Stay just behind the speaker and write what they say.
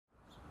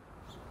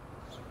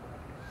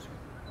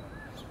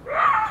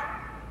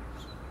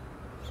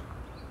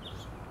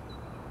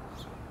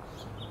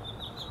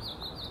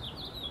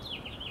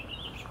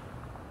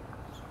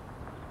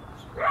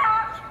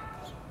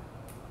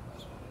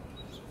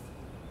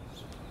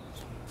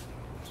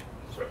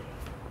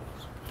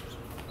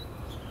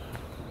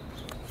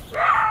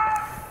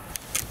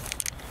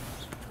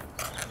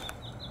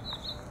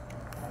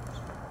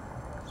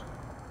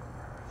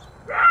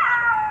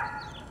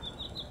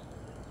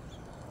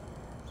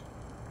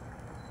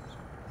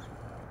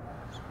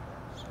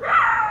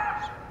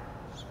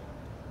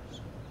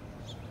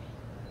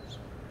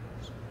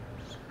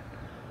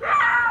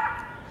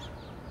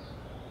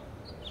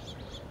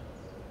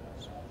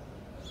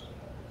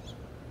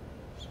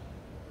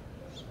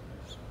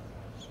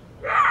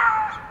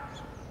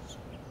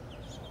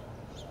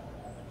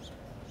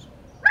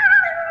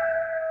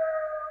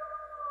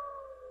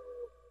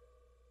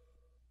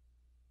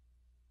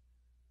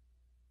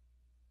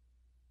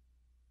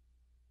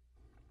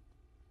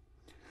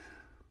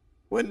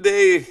One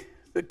day,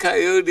 the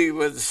coyote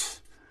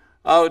was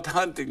out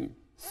hunting,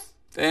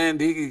 and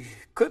he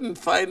couldn't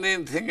find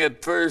anything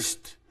at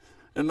first.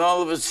 And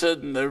all of a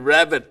sudden, a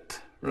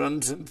rabbit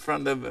runs in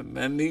front of him,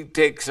 and he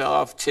takes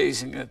off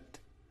chasing it.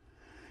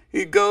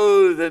 He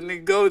goes, and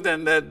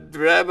that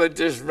rabbit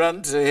just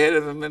runs ahead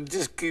of him and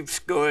just keeps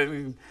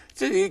going.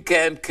 He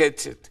can't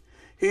catch it.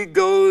 He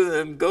goes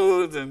and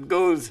goes and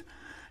goes.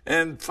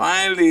 And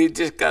finally, he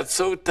just got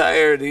so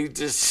tired, he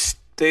just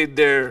stayed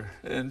there.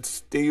 And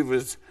he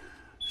was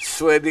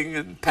sweating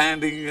and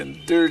panting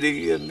and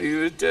dirty, and he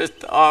was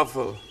just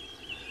awful.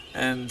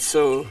 And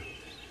so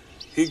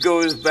he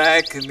goes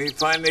back, and he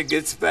finally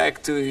gets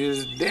back to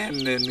his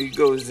den, and he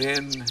goes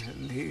in,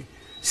 and he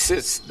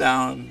sits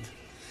down.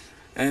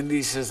 And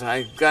he says,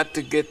 I've got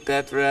to get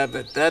that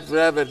rabbit. That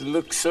rabbit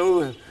looks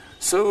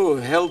so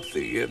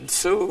healthy and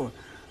so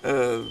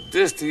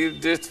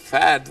just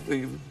fat,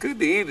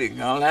 good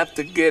eating. I'll have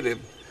to get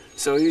him.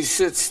 So he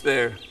sits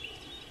there,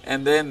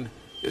 and then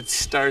it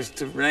starts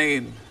to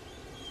rain.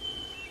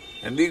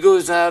 And he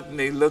goes out and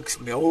he looks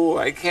at me. Oh,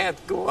 I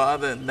can't go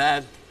out in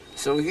that.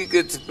 So he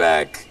gets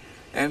back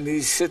and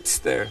he sits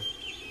there.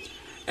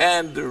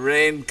 And the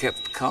rain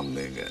kept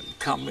coming and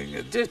coming.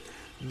 And just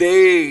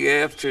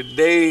day after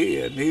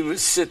day, and he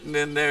was sitting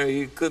in there,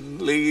 he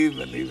couldn't leave,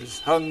 and he was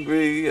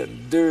hungry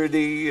and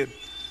dirty,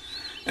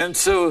 and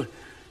so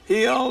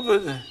he all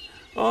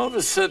of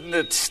a sudden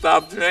it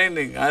stopped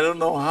raining. I don't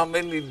know how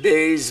many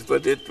days,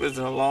 but it was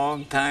a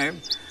long time,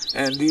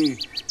 and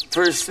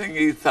first thing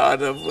he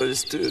thought of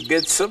was to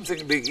get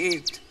something to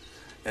eat,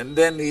 and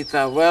then he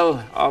thought,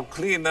 well, I'll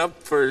clean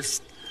up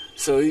first.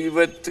 So he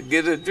went to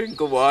get a drink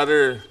of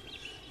water,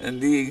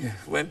 and he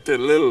went to a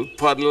little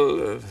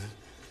puddle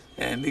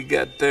and he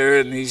got there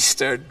and he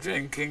started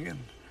drinking,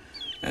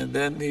 and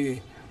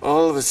then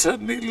all of a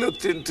sudden he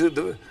looked into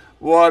the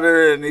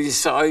water and he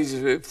saw his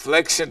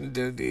reflection,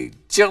 and he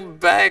jumped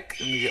back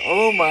and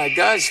oh my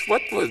gosh,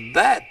 what was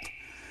that?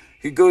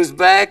 He goes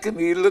back and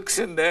he looks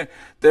in there.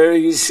 There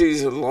he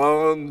sees a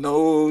long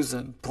nose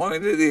and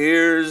pointed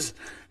ears,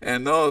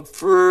 and all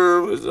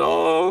fur was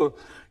all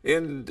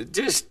in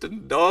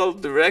all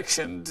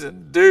directions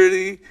and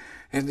dirty.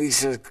 And he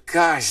says,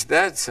 gosh,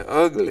 that's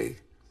ugly.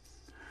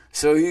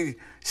 So he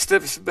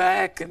steps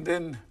back, and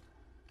then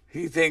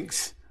he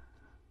thinks,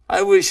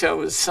 I wish I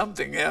was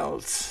something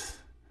else.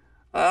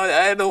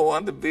 I don't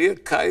want to be a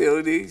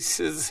coyote. He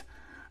says,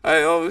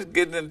 I always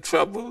get in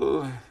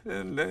trouble,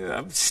 and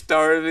I'm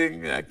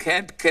starving. I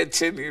can't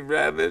catch any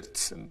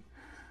rabbits, and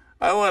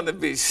I want to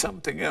be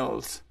something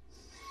else.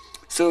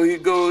 So he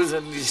goes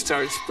and he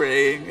starts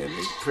praying, and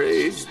he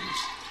prays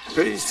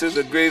to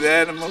the great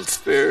animal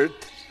spirit.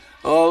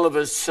 All of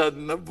a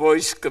sudden, a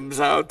voice comes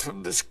out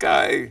from the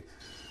sky.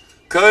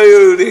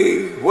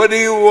 Coyote, what do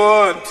you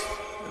want?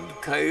 And the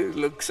coyote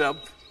looks up.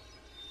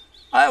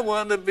 I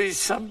want to be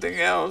something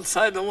else.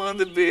 I don't want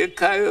to be a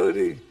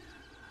coyote.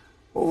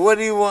 Well, what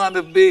do you want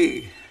to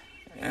be?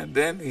 And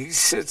then he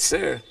sits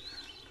there.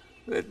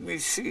 Let me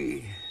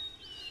see.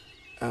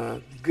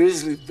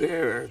 Grizzly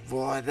bear.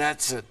 Boy,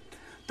 that's it.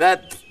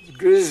 That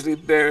grizzly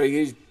bear,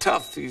 he's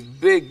tough, he's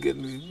big,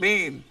 and he's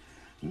mean.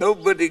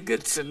 Nobody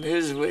gets in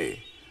his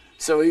way.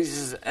 So he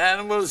says,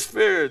 animal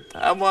spirit,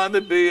 I want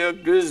to be a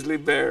grizzly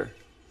bear.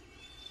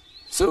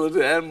 So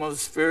the animal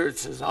spirit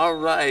says, all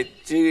right,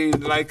 gee,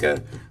 like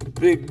a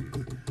big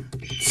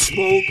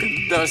smoke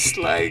and dust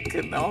like,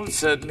 and all of a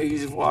sudden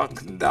he's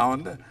walking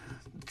down the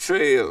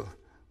trail.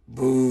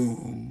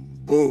 Boom,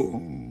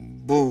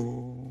 boom,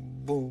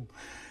 boom, boom.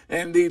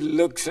 And he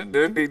looks, and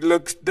then he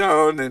looks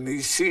down and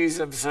he sees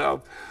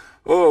himself.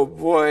 Oh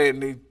boy,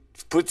 and he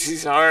puts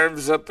his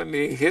arms up and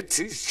he hits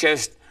his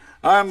chest.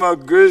 I'm a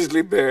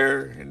grizzly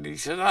bear. And he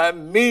said,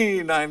 I'm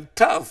mean, I'm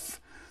tough.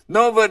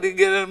 Nobody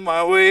get in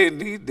my way.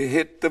 And he'd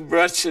hit the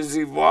brush as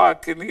he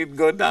walked, and he'd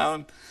go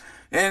down.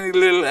 Any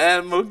little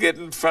animal get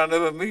in front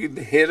of him, he'd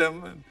hit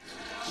him. And,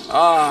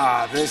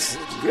 this is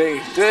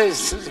great.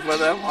 This is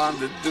what I want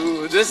to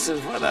do. This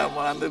is what I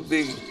want to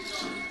be.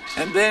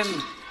 And then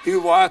he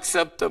walks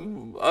up a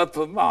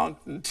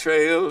mountain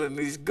trail, and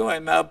he's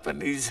going up,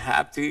 and he's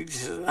happy. He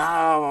says,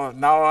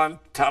 now I'm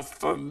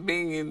tough, I'm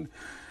mean.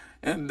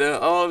 And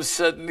all of a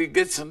sudden he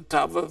gets on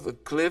top of a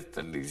cliff,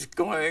 and he's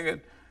going,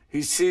 and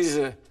he sees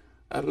a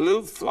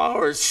little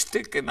flower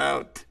sticking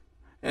out,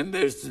 and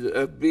there's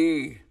a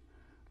bee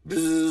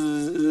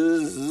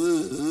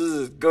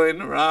going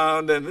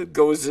around, and it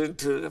goes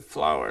into the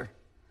flower.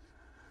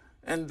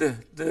 And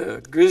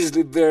the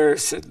grizzly bear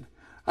said,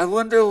 I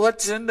wonder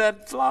what's in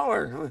that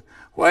flower.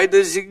 Why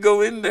does he go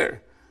in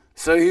there?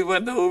 So he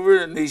went over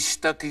and he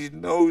stuck his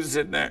nose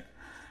in there.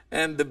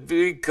 And the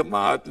bee come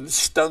out and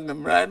stung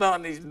him right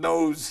on his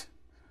nose.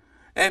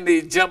 And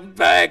he jumped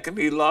back and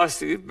he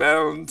lost his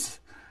balance.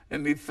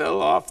 And he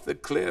fell off the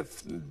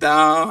cliff, and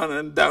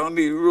down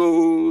he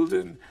rolled.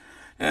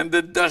 And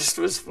the dust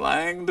was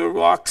flying, the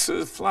rocks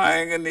was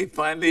flying, and he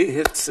finally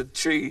hits a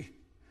tree.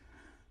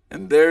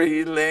 And there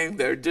he laying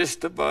there,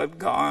 just about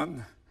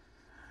gone.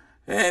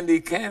 And he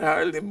can't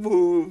hardly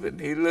move, and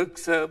he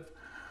looks up.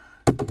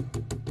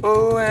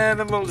 Oh,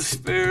 animal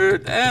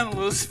spirit,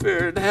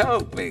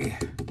 help me.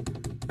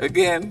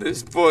 Again,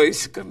 this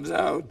voice comes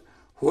out.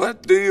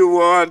 What do you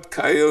want,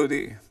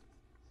 Coyote?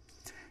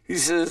 He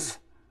says,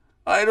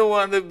 I don't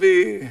want to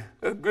be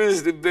a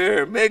grizzly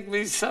bear. Make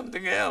me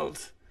something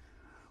else.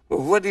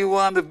 Well, what do you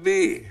want to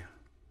be?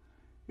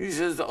 He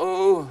says,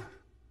 oh,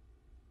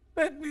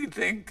 let me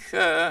think.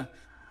 I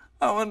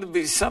want to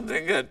be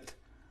something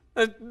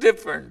that's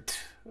different.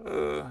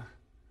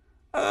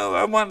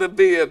 I want to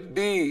be a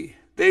bee.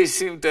 They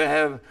seem to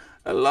have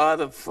a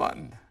lot of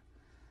fun.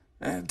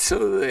 And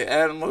so the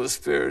animal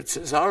spirit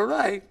says, all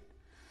right.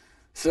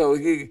 So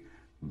he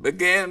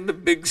began the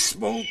big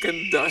smoke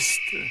and dust,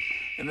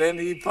 and then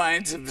he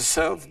finds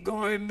himself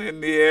going in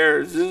the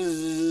air.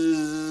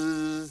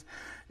 Zzz,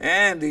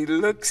 and he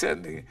looks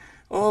and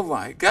oh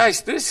my gosh,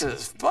 this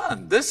is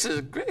fun. This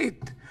is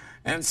great.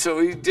 And so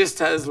he just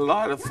has a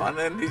lot of fun,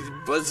 and he's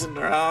buzzing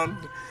around,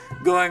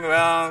 going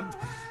around,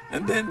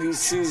 and then he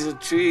sees a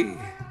tree,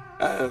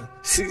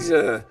 sees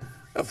a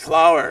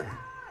flower.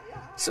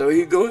 So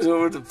he goes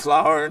over to the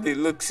flower and he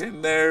looks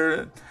in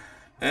there,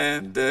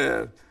 and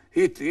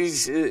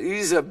he's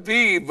a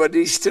bee, but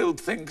he still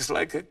thinks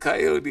like a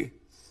coyote.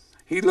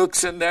 He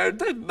looks in there,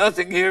 there's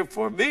nothing here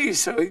for me.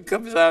 So he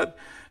comes out,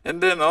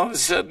 and then all of a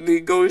sudden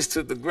he goes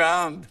to the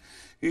ground.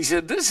 He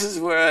said, this is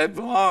where I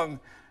belong.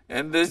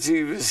 And as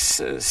he was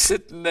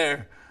sitting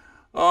there,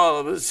 all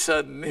of a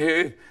sudden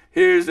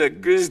here's a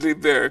grizzly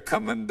bear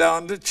coming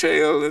down the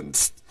trail and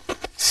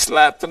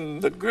slapping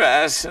the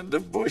grass and the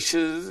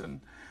bushes,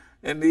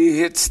 and he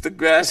hits the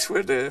grass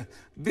where the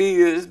bee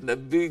is, and the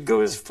bee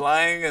goes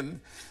flying,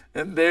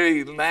 and there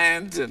he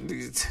lands, and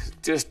he's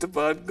just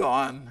about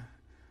gone.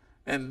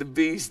 And the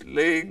bee's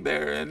laying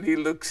there, and he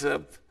looks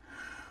up.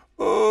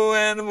 Oh,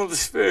 animal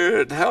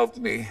spirit, help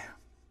me.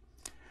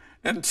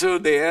 And so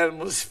the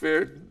animal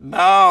spirit,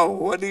 now,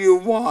 what do you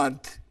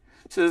want?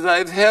 Says,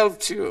 I've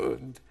helped you.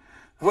 And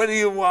what do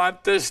you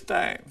want this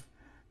time?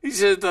 He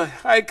says,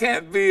 I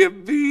can't be a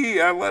bee.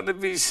 I want to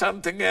be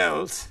something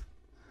else.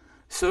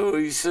 So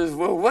he says,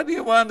 well, what do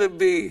you want to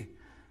be?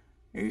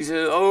 He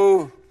says,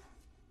 oh,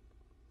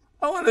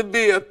 I want to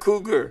be a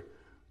cougar,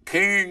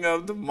 king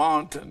of the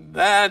mountain.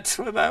 That's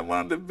what I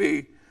want to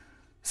be.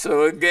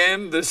 So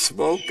again, the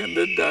smoke and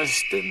the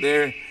dust, and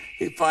there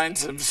he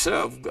finds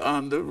himself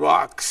on the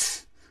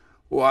rocks,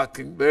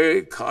 walking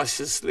very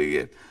cautiously.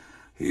 And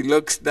he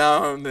looks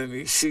down and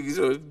he sees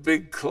those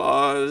big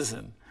claws,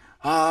 and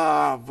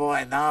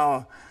boy,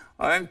 now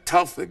I'm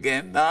tough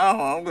again.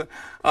 Now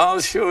I'll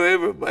show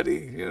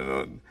everybody,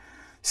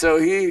 So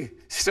he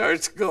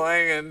starts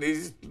going, and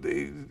he's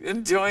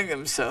enjoying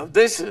himself.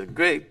 This is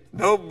great.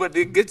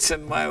 Nobody gets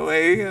in my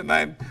way, and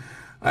I'm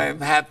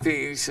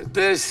happy. He said,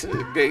 this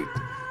is great.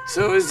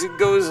 So as he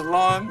goes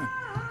along,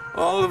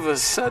 all of a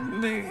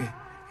sudden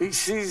he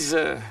sees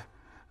a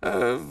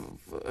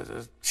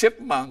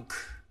chipmunk,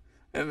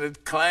 and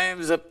it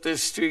climbs up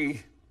this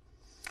tree.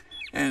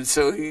 And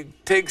so he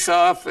takes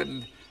off,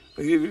 and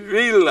he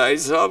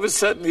realizes all of a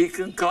sudden he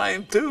can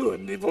climb too.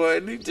 And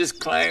he just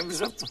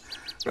climbs up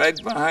right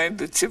behind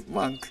the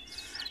chipmunk.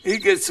 He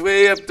gets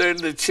way up there, and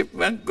the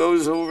chipmunk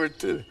goes over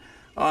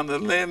on the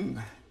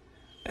limb,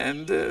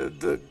 and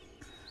the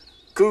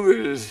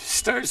cougar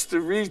starts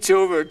to reach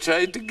over,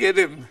 try to get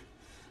him,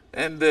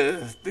 and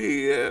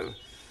the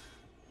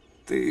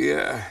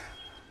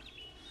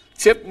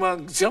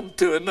chipmunk jumped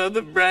to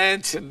another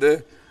branch, and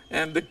the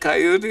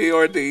coyote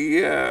or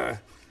the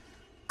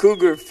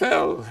cougar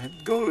fell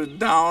and goes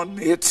down,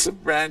 hits the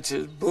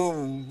branches,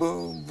 boom,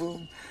 boom,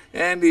 boom.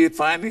 And he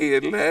finally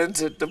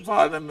lands at the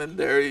bottom, and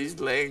there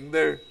he's laying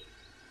there,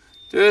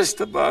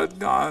 just about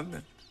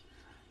gone.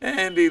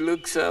 And he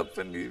looks up,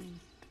 and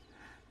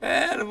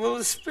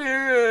animal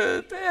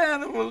spirit,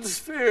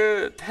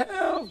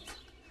 help.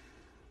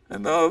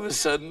 And all of a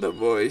sudden the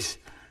voice,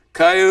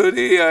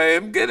 Coyote, I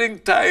am getting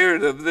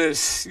tired of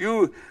this.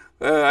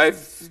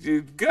 I've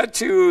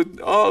got you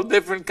all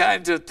different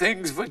kinds of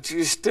things, but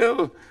you're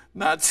still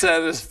not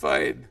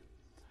satisfied.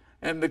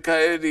 And the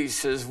coyote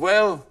says,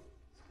 well,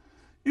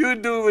 you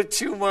do what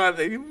you want.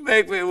 You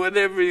make me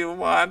whatever you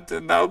want,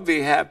 and I'll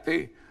be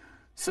happy.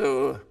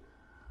 So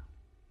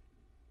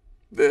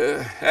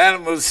the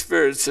animal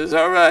spirit says,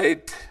 all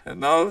right.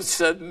 And all of a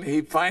sudden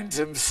he finds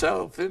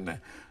himself in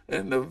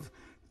a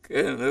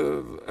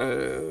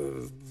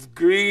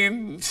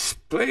green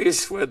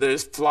place where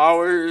there's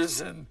flowers,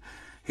 and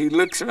he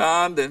looks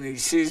around and he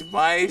sees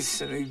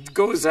mice, and he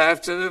goes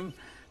after them,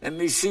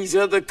 and he sees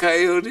other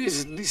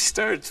coyotes, and he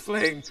starts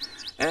playing,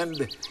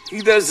 and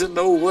he doesn't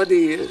know what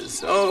he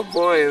is. Oh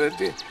boy,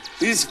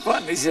 he's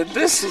fun. He said,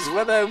 this is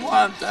what I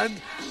want.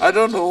 I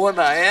don't know what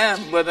I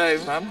am, but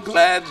I'm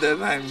glad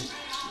that I'm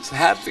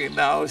happy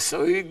now.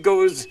 So he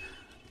goes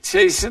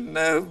chasing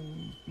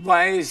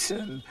mice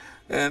and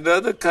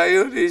other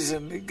coyotes,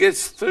 and he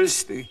gets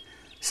thirsty.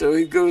 So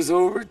he goes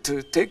over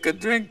to take a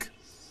drink.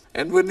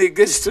 And when he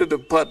gets to the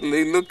puddle,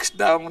 he looks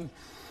down.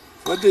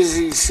 What does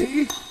he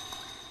see?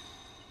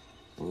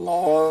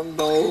 Long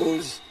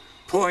nose,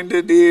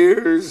 pointed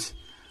ears,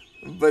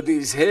 but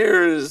his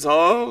hair is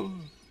all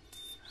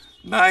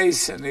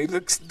nice, and he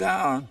looks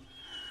down.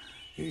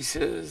 He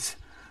says,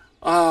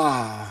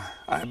 "Ah,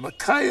 I'm a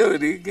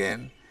coyote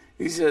again."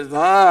 He says,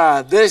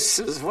 "This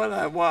is what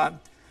I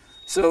want."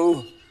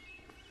 So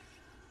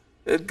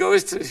it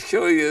goes to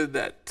show you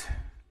that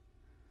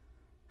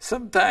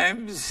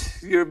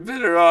sometimes you're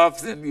better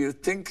off than you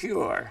think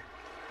you are.